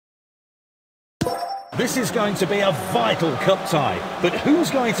This is going to be a vital cup tie, but who's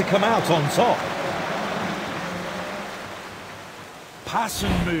going to come out on top? Pass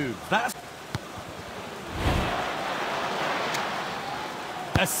and move. That's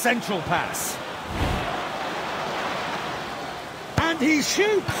a central pass. And he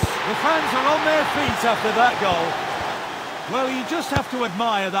shoots! The fans are on their feet after that goal. Well, you just have to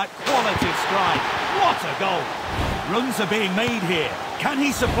admire that quality strike. What a goal! Runs are being made here. Can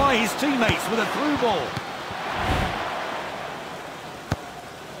he supply his teammates with a through ball?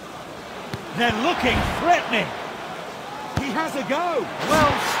 They're looking threatening. He has a go.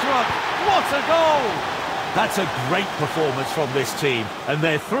 Well struck. What a goal! That's a great performance from this team, and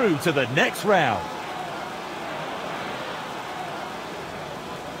they're through to the next round.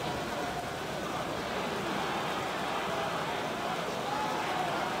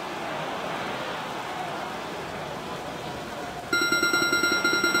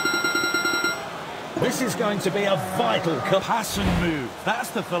 This is going to be a vital pass and move.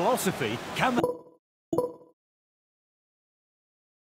 That's the philosophy. Can the